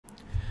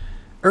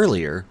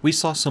Earlier, we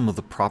saw some of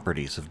the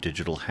properties of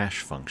digital hash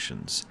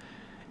functions.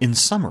 In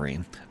summary,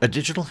 a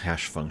digital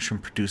hash function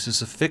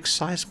produces a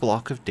fixed-size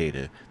block of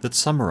data that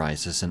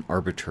summarizes an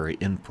arbitrary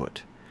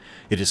input.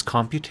 It is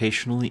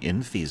computationally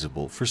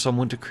infeasible for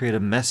someone to create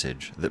a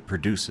message that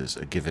produces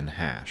a given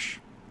hash.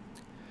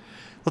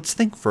 Let's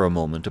think for a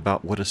moment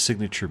about what a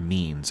signature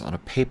means on a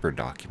paper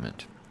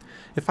document.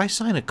 If I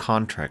sign a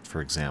contract,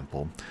 for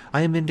example,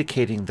 I am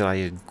indicating that I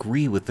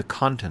agree with the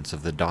contents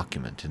of the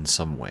document in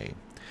some way.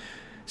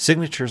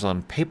 Signatures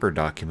on paper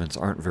documents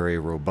aren't very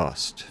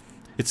robust.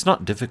 It's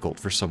not difficult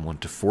for someone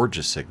to forge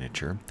a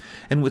signature,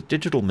 and with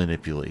digital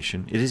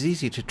manipulation, it is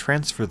easy to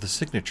transfer the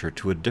signature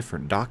to a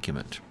different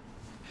document.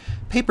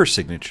 Paper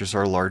signatures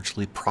are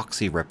largely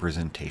proxy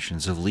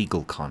representations of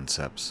legal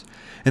concepts,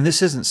 and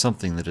this isn't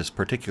something that is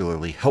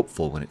particularly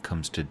helpful when it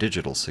comes to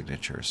digital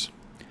signatures.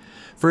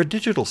 For a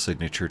digital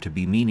signature to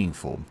be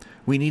meaningful,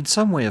 we need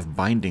some way of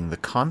binding the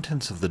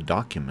contents of the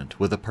document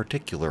with a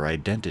particular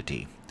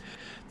identity.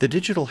 The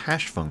digital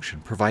hash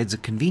function provides a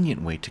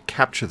convenient way to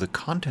capture the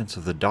contents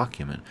of the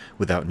document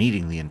without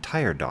needing the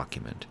entire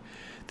document.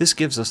 This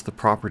gives us the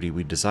property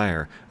we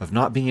desire of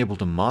not being able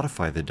to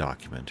modify the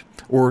document,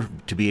 or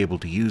to be able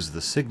to use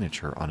the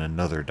signature on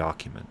another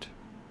document.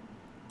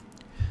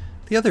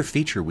 The other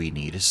feature we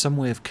need is some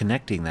way of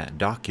connecting that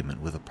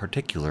document with a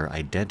particular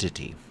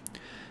identity.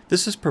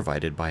 This is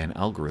provided by an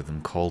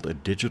algorithm called a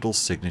digital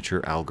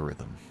signature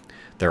algorithm.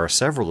 There are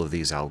several of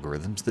these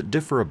algorithms that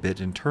differ a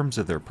bit in terms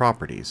of their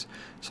properties,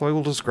 so I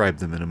will describe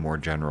them in a more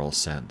general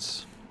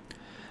sense.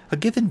 A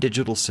given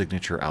digital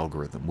signature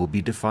algorithm will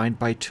be defined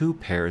by two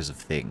pairs of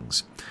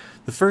things.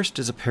 The first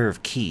is a pair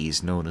of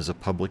keys known as a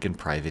public and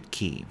private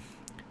key.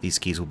 These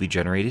keys will be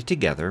generated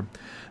together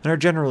and are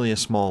generally a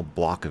small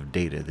block of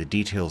data, the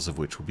details of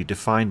which will be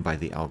defined by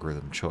the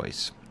algorithm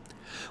choice.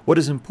 What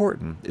is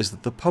important is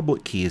that the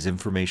public key is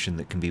information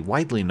that can be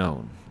widely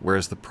known,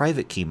 whereas the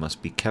private key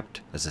must be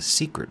kept as a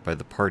secret by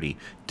the party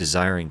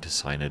desiring to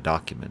sign a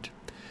document.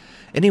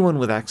 Anyone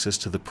with access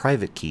to the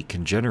private key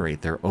can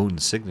generate their own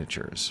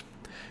signatures.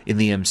 In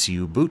the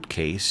MCUboot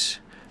case,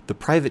 the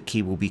private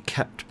key will be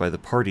kept by the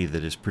party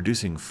that is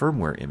producing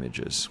firmware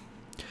images.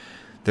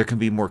 There can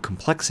be more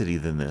complexity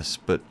than this,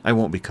 but I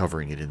won't be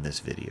covering it in this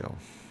video.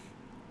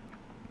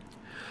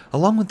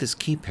 Along with this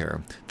key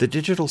pair, the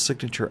digital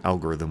signature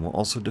algorithm will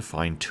also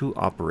define two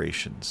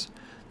operations.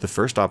 The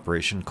first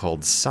operation,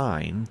 called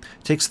sign,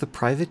 takes the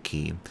private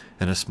key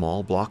and a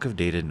small block of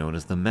data known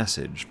as the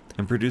message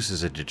and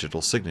produces a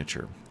digital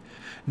signature.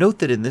 Note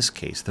that in this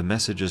case the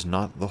message is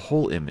not the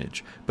whole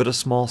image, but a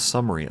small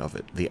summary of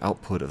it, the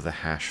output of the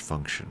hash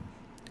function.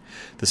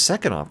 The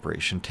second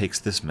operation takes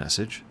this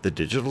message, the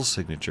digital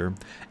signature,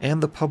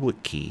 and the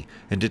public key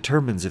and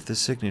determines if the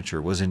signature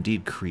was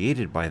indeed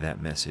created by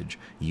that message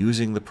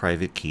using the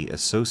private key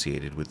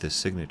associated with this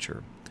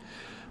signature.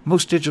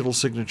 Most digital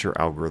signature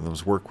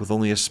algorithms work with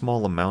only a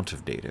small amount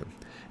of data,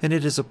 and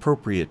it is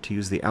appropriate to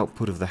use the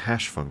output of the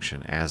hash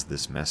function as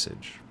this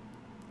message.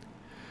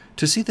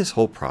 To see this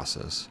whole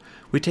process,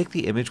 we take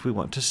the image we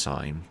want to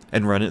sign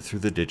and run it through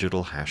the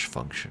digital hash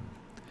function.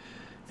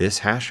 This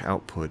hash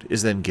output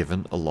is then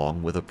given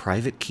along with a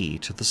private key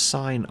to the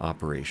sign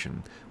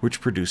operation,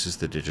 which produces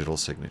the digital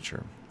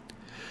signature.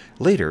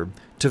 Later,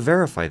 to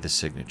verify the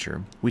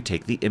signature, we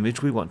take the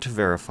image we want to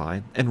verify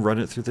and run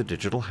it through the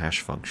digital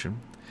hash function.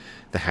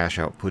 The hash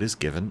output is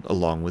given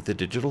along with the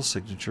digital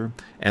signature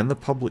and the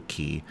public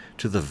key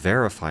to the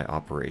verify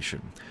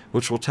operation,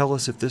 which will tell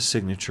us if this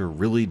signature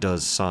really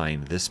does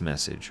sign this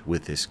message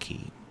with this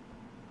key.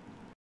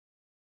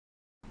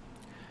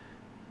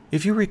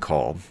 If you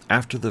recall,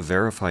 after the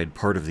verified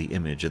part of the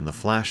image in the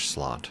flash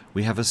slot,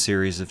 we have a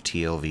series of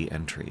TLV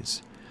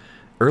entries.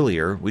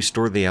 Earlier, we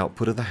stored the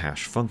output of the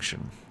hash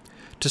function.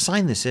 To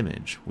sign this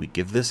image, we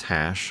give this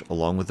hash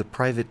along with the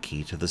private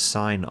key to the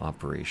sign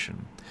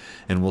operation,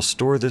 and we'll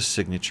store this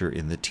signature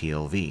in the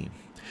TLV.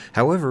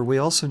 However, we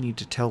also need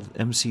to tell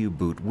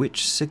MCUboot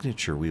which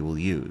signature we will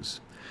use.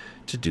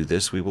 To do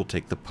this, we will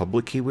take the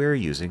public key we are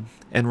using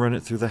and run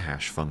it through the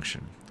hash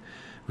function.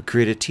 We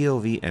create a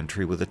TLV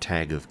entry with a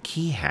tag of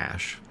key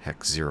hash,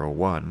 hex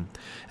 01,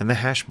 and the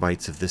hash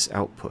bytes of this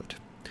output.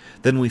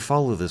 Then we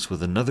follow this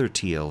with another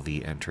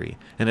TLV entry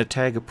and a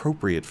tag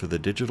appropriate for the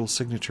digital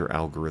signature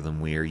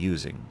algorithm we are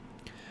using.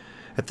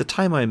 At the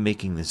time I am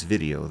making this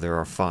video, there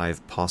are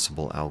 5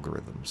 possible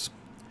algorithms.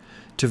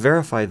 To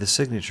verify the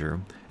signature,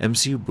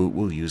 MCUboot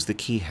will use the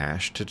key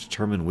hash to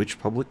determine which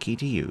public key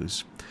to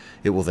use.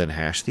 It will then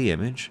hash the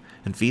image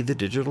and feed the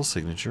digital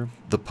signature,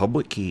 the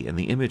public key, and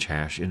the image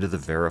hash into the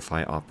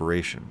verify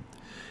operation.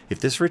 If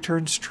this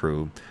returns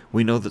true,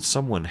 we know that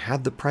someone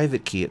had the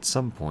private key at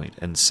some point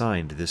and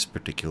signed this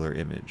particular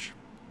image.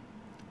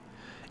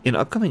 In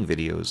upcoming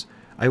videos,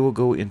 I will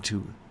go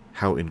into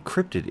how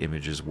encrypted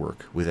images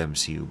work with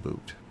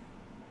MCUboot.